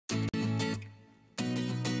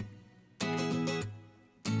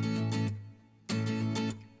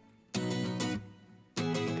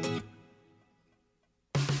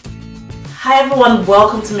Hi everyone,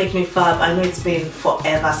 welcome to Make Me Fab. I know it's been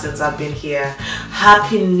forever since I've been here.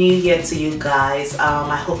 Happy New Year to you guys.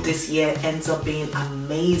 I hope this year ends up being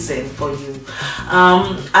amazing for you.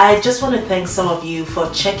 I just want to thank some of you for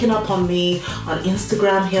checking up on me on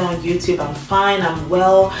Instagram, here on YouTube. I'm fine, I'm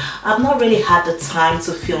well. I've not really had the time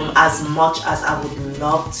to film as much as I would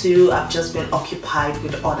love to. I've just been occupied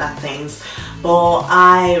with other things. But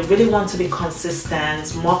I really want to be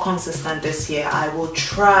consistent, more consistent this year. I will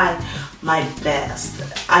try my best.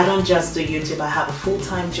 I don't just do YouTube, I have a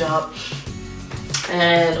full-time job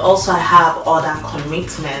and also I have other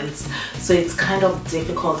commitments, so it's kind of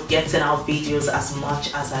difficult getting out videos as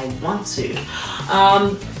much as I want to.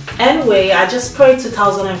 Anyway, I just pray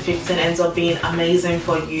 2015 ends up being amazing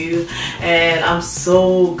for you, and I'm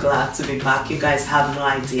so glad to be back. You guys have no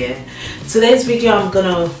idea. Today's video,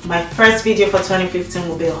 my first video for 2015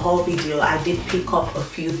 will be a haul video. I did pick up a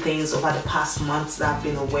few things over the past months that I've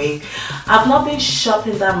been away. I've not been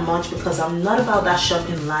shopping that much because I'm not about that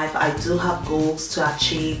shopping life. I do have goals to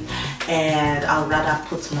achieve, and I'd rather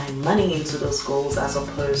put my money into those goals as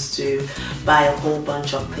opposed to buy a whole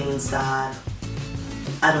bunch of things that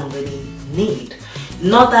I don't really need.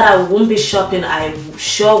 Not that I won't be shopping, I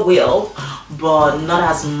sure will, but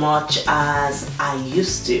not as much as I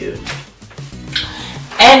used to.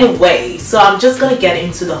 Anyway, so I'm just gonna get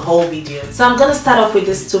into the whole video. So I'm gonna start off with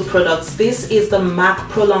these two products. This is the MAC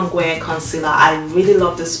Pro Longwear Concealer. I really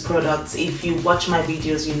love this product. If you watch my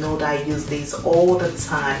videos, you know that I use these all the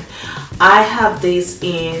time. I have this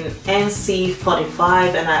in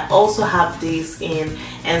NC45 and I also have this in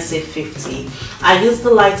NC50. I use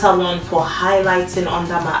the lighter one for highlighting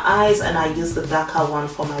under my eyes and I use the darker one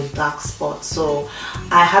for my dark spots. So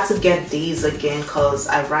I had to get these again because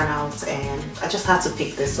I ran out and I just had to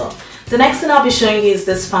pick this up. The next thing I'll be showing you is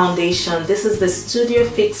this foundation. This is the Studio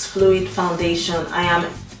Fix Fluid Foundation. I am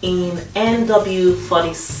in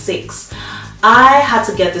NW46. I had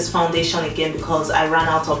to get this foundation again because I ran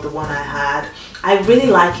out of the one I had. I really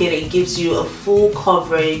like it. It gives you a full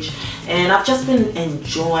coverage and I've just been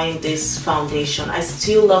enjoying this foundation. I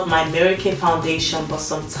still love my Mary Kay foundation, but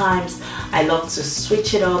sometimes I love to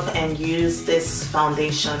switch it up and use this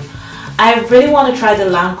foundation. I really want to try the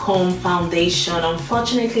Lancome foundation.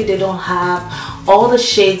 Unfortunately, they don't have all the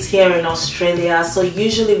shades here in Australia. So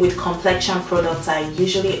usually with complexion products, I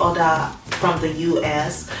usually order from the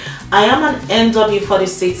US. I am an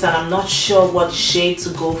NW46 and I'm not sure what shade to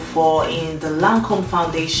go for in the Lancome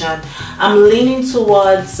foundation. I'm leaning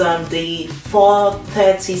towards the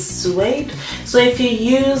 430 Suede. So if you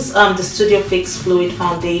use the Studio Fix Fluid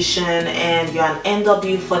Foundation and you're an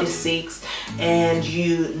NW46 and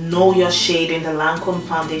you know your shade in the Lancome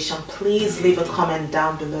foundation, please leave a comment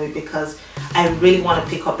down below because I really want to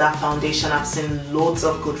pick up that foundation. I've seen loads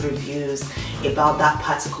of good reviews about that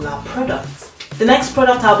particular product. The next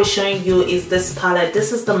product I'll be showing you is this palette.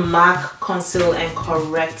 This is the MAC Conceal and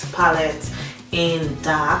Correct palette in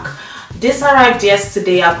dark. This arrived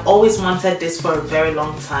yesterday. I've always wanted this for a very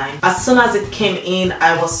long time. As soon as it came in,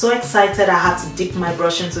 I was so excited I had to dip my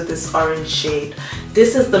brush into this orange shade.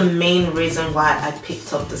 This is the main reason why I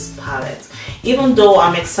picked up this palette. Even though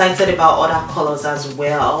I'm excited about other colors as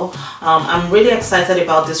well, I'm really excited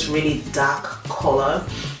about this really dark color.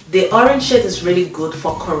 The orange shade is really good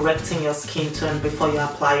for correcting your skin tone before you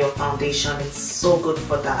apply your foundation. It's so good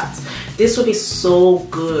for that. This will be so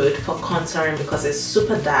good for contouring because it's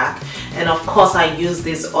super dark, and of course I use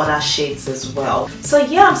these other shades as well. So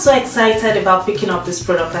yeah, I'm so excited about picking up this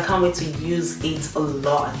product. I can't wait to use it a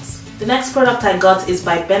lot. The next product I got is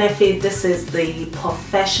by Benefit. This is the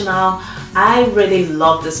Professional. I really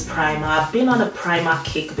love this primer. I've been on a primer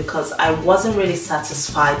kick because I wasn't really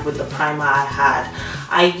satisfied with the primer I had.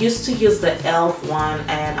 I used to use the e.l.f. one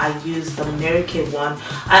and I used the Mary Kay one.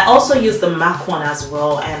 I also used the MAC one as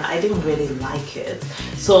well and I didn't really like it.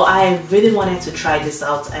 So I really wanted to try this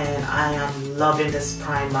out and I am loving this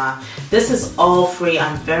primer. This is all free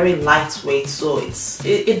and very lightweight, so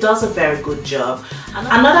it does a very good job.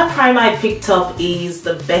 Another primer I picked up is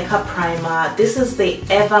the Becca primer. This is the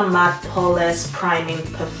Ever Matte Poreless Priming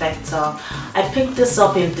Perfector. I picked this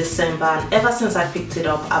up in December and ever since I picked it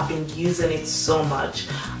up, I've been using it so much.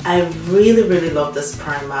 I really love this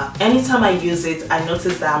primer. Anytime I use it, I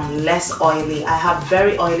notice that I'm less oily. I have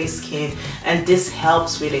very oily skin and this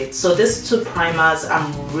helps with it. So these two primers,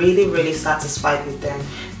 I'm really satisfied with them.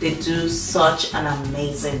 They do such an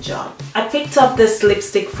amazing job. I picked up this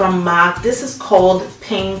lipstick from MAC. This is called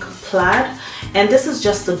Pink Plaid and this is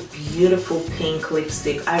just a beautiful pink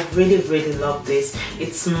lipstick. I really love this.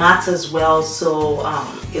 It's matte as well, so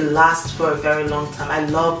it lasts for a very long time. I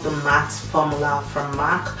love the matte formula from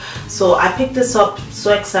MAC, so I picked this up.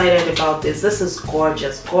 So excited about this. This is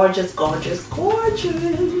gorgeous.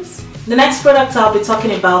 The next product I'll be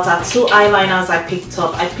talking about are two eyeliners I picked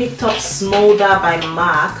up. I picked up Smolder by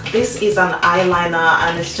MAC. This is an eyeliner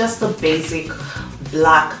and it's just a basic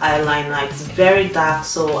black eyeliner. It's very dark,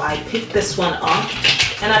 so I picked this one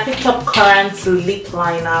up. And I picked up Currant lip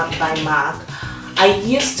liner by MAC. I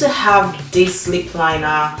used to have this lip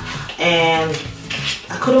liner and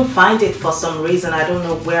I couldn't find it for some reason. I don't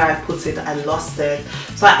know where I put it. I lost it.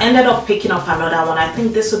 So I ended up picking up another one. I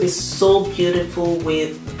think this would be so beautiful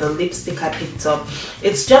with the lipstick I picked up.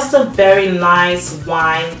 It's just a very nice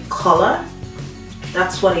wine color.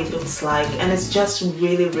 That's what it looks like, and it's just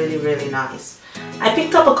really nice. I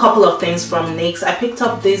picked up a couple of things from NYX. I picked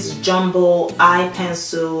up this jumbo eye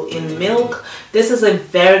pencil in milk. This is a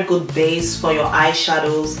very good base for your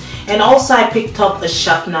eyeshadows. And also I picked up a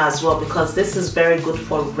sharpener as well, because this is very good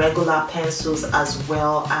for regular pencils as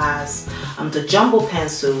well as the jumbo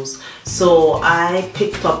pencils. So I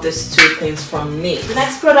picked up these two things from NYX. The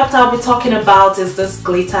next product I'll be talking about is this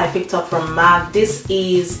glitter I picked up from MAC. This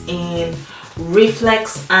is in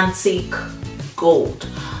Reflex Antique Gold.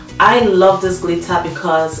 I love this glitter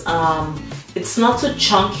because it's not too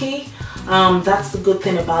chunky. That's the good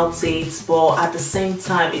thing about it, but at the same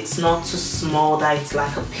time it's not too small that it's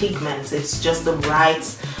like a pigment. It's just the right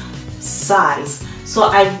size. So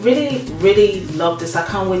I really love this. I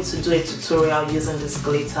can't wait to do a tutorial using this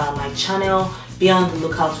glitter on my channel. Be on the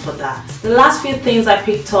lookout for that. The last few things I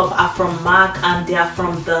picked up are from MAC, and they are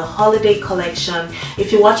from the holiday collection.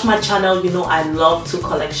 If you watch my channel, you know I love two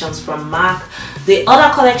collections from MAC. The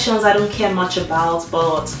other collections I don't care much about,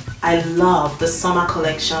 but I love the summer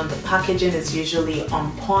collection. The packaging is usually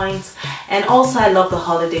on point, and also I love the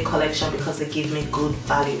holiday collection because they give me good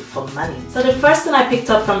value for money. So the first thing I picked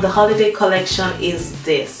up from the holiday collection is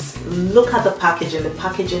this. Look at the packaging. The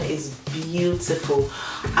packaging is beautiful.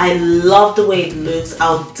 I love the way it looks.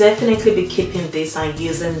 I'll definitely be keeping this and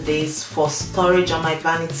using this for storage on my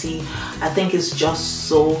vanity. I think it's just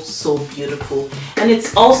so beautiful, and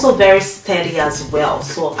it's also very steady as well,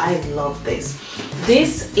 so I love this.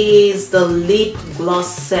 This is the lip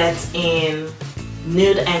gloss set in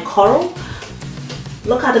nude and coral.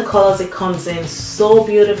 Look at the colors it comes in. So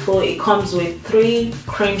beautiful. It comes with 3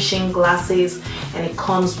 cream sheen glasses, and it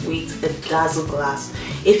comes with a dazzle glass.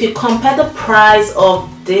 If you compare the price of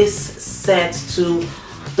this set to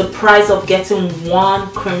the price of getting 1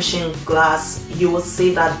 cream sheen glass, you will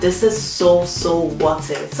see that this is so worth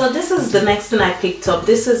it. So this is the next thing I picked up.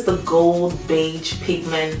 This is the gold beige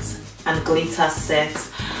pigment and glitter set.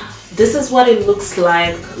 This is what it looks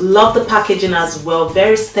like. Love the packaging as well.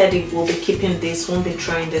 Very steady. We'll be keeping this, won't be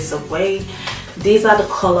throwing this away. These are the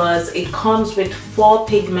colors. It comes with 4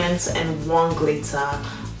 pigments and 1 glitter.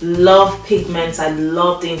 Love pigments. I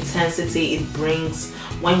love the intensity it brings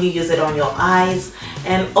when you use it on your eyes.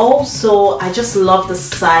 And also I just love the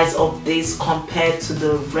size of this compared to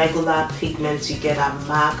the regular pigment you get at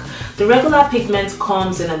MAC. The regular pigment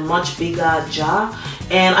comes in a much bigger jar,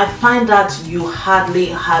 and I find that you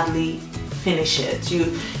hardly finish it.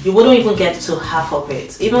 You wouldn't even get to half of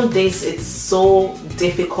it. Even this, it's so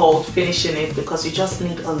difficult finishing it because you just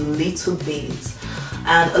need a little bit,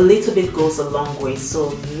 and a little bit goes a long way.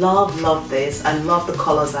 So love this. I love the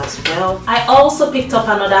colors as well. I also picked up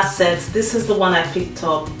another set. This is the one I picked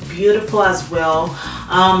up. Beautiful as well.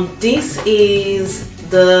 This is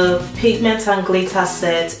the pigment and glitter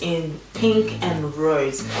set in pink and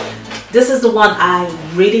rose. This is the one I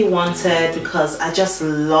really wanted because I just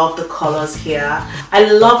love the colors here.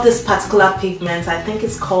 I love this particular pigment. I think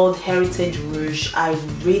it's called Heritage Rouge. I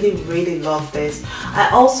really love this. I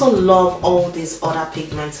also love all these other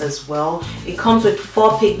pigments as well. It comes with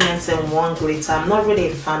 4 pigments and 1 glitter. I'm not really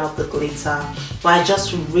a fan of the glitter, but I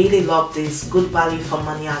just really love this. Good value for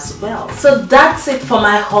money as well. So that's it for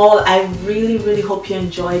my haul. I really hope you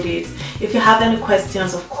enjoyed it. If you have any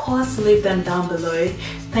questions, of course leave them down below.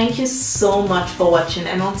 Thank you so much for watching,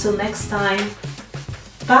 and until next time,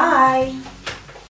 bye.